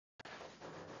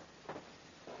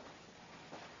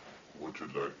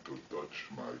you like to touch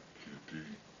my kitty?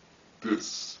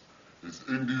 This is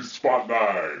Indie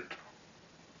Spotlight!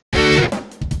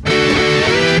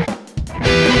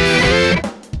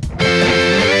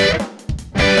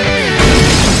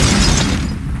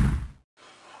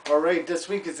 Alright, this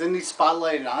week is Indie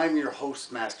Spotlight and I'm your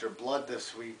host, Master Blood,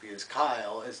 this week because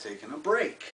Kyle is taking a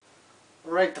break.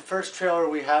 Alright, the first trailer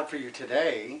we have for you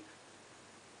today,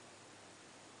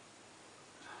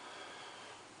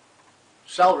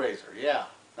 Shellrazer, yeah,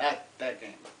 that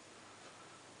game.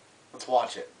 Let's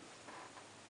watch it.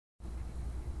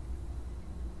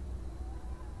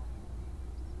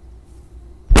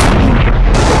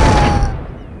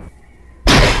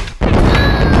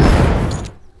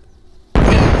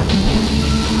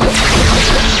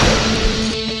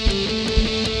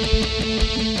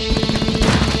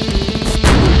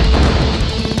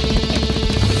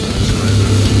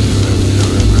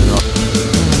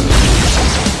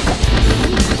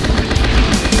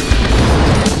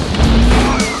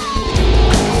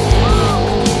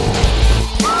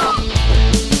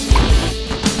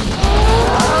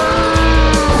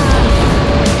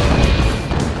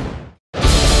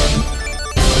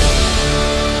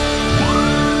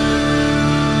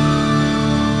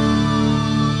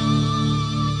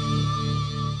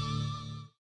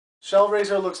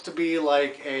 Shellrazer looks to be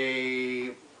like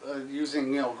a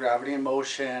using gravity and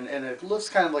motion, and it looks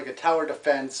kind of like a tower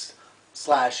defense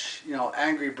slash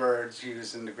Angry Birds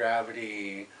using the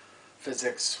gravity,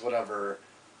 physics, whatever,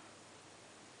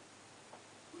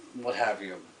 what have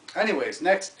you. Anyways,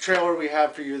 next trailer we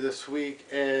have for you this week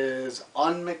is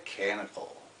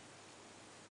Unmechanical.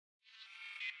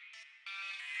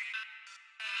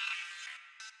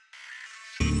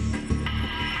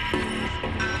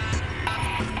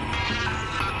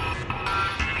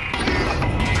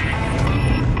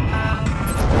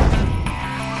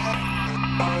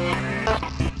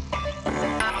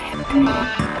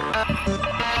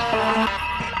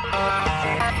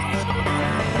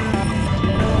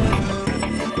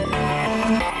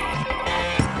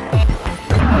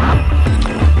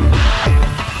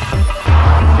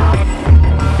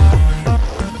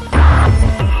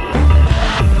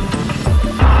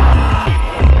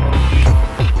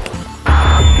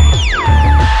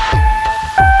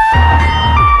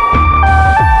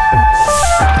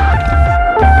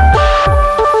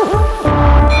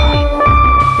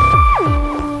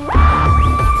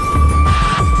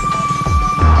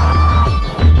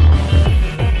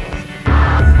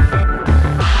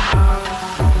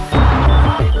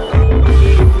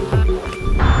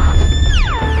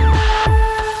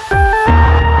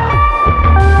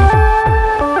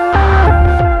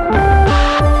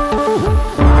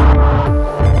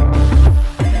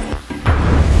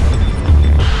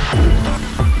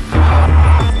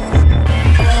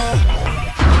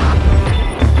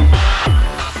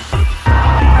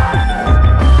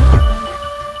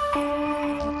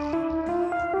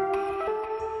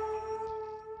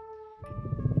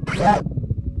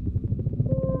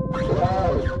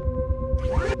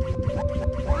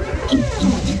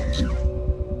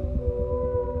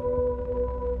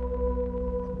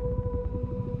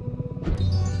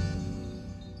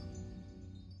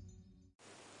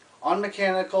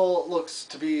 Unmechanical looks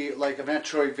to be like a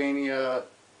Metroidvania,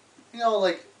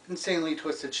 like insanely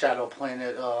twisted Shadow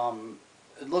Planet.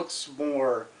 It looks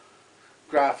more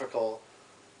graphical.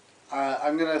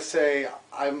 I'm gonna say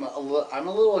I'm a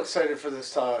little excited for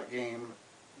this game,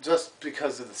 just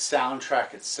because of the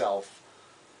soundtrack itself.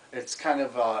 It's kind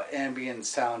of ambient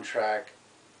soundtrack.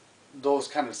 Those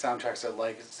kind of soundtracks I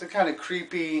like. It's the kind of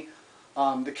creepy.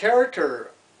 The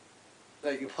character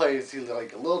that you play is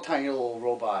like a little tiny little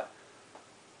robot.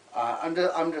 I'm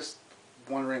just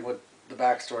wondering what the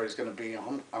backstory is going to be.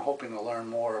 I'm hoping to learn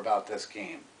more about this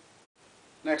game.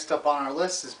 Next up on our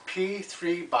list is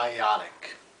P3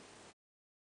 Biotic.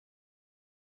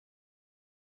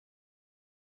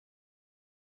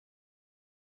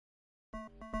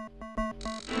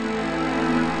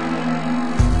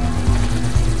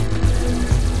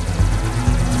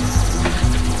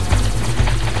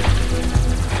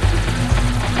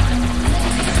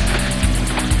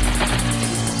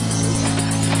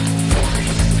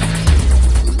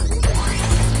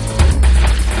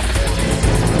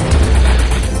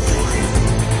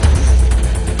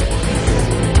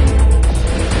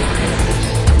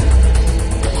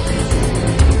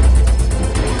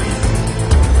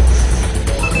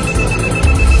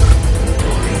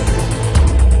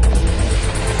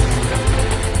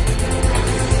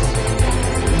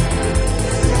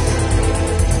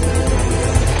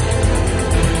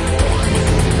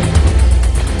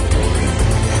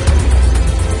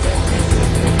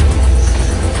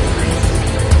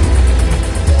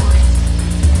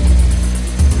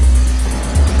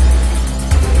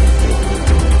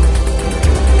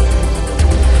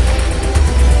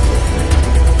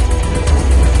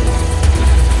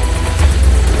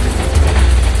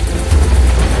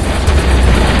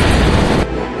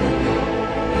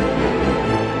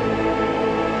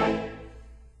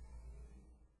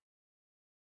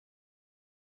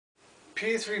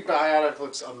 PS3 Biotic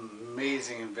looks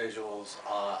amazing in visuals.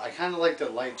 I kind of like the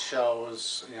light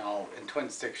shows, you know, in twin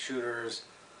stick shooters.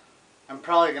 I'm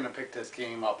probably going to pick this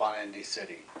game up on Indie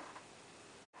City.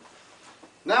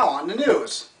 Now on the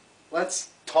news. Let's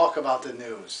talk about the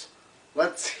news.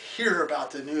 Let's hear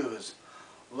about the news.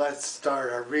 Let's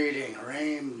start a reading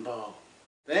rainbow.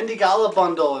 The Indie Gala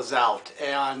bundle is out,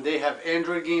 and they have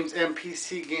Android games and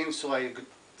PC games, so I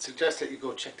suggest that you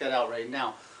go check that out right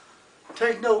now.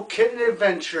 Techno Kitten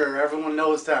Adventure, everyone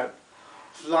knows that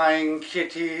flying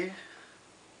kitty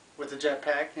with a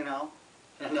jetpack, you know,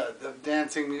 and the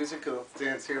dancing music. Let's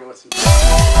dance here, listen to it.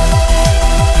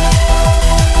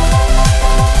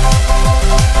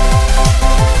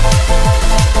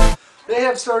 They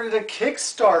have started a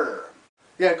Kickstarter.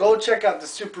 Yeah, go check out the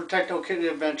Super Techno Kitten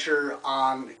Adventure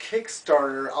on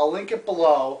Kickstarter. I'll link it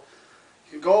below.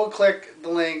 You go click the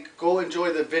link, go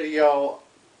enjoy the video.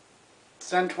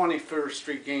 Send 21st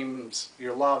Street Games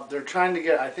your love. They're trying to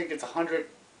get, I think it's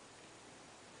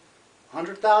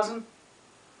 100,000.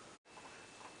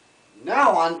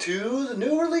 Now on to the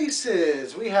new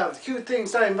releases. We have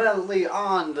Kittens Diamondly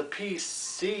on the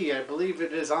PC. I believe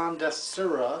it is on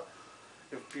Desura.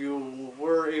 If you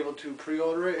were able to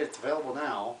pre-order it, it's available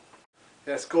now.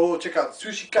 Yes, go check out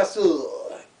Sushi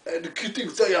Castle and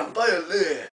Kittens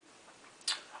Diamondly.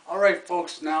 Alright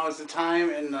folks, now is the time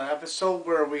in the episode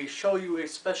where we show you a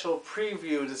special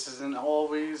preview. This isn't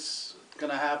always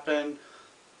going to happen,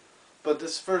 but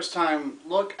this first time,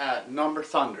 look at Number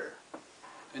Thunder.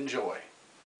 Enjoy.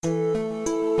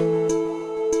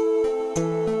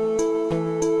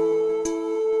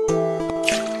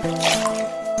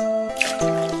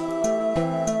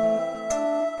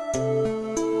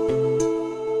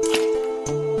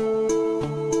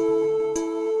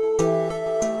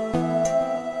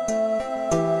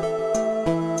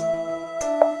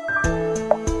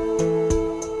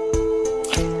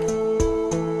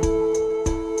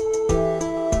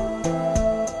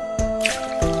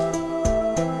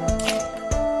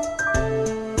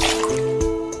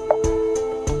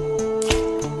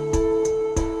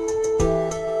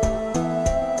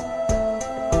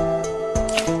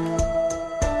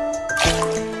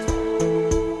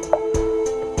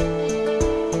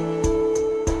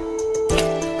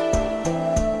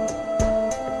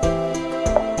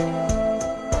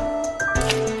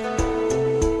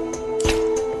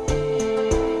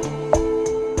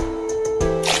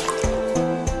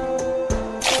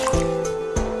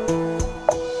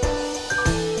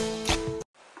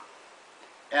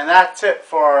 And that's it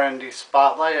for our Indie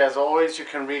Spotlight. As always, you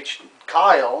can reach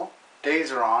Kyle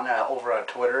Dazeron over at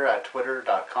Twitter at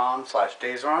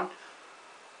twitter.com/Dazeron.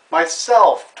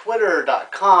 Myself,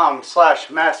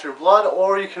 twitter.com/MasterBlood,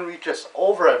 or you can reach us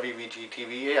over at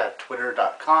VVGTV at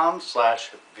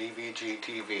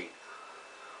twitter.com/VVGTV.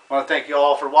 I want to thank you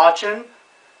all for watching.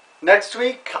 Next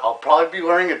week, I'll probably be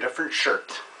wearing a different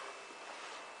shirt.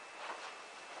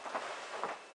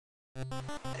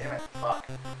 Damn it, fuck.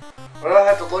 Why do I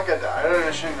have to look at that?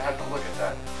 I shouldn't have to look at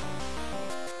that.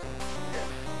 Yeah.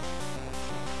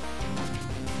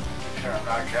 Make sure I'm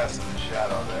not casting the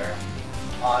shadow there.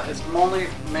 It's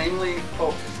mainly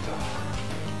focused.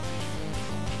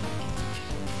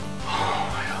 Oh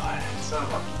my god, son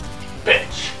of a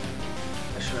bitch!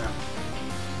 I shouldn't have.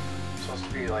 Supposed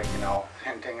to be like, you know,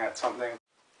 hinting at something.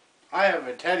 I have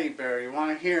a teddy bear. You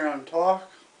want to hear him talk?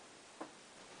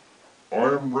 I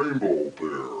am Rainbow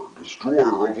Bear, destroyer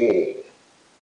of all.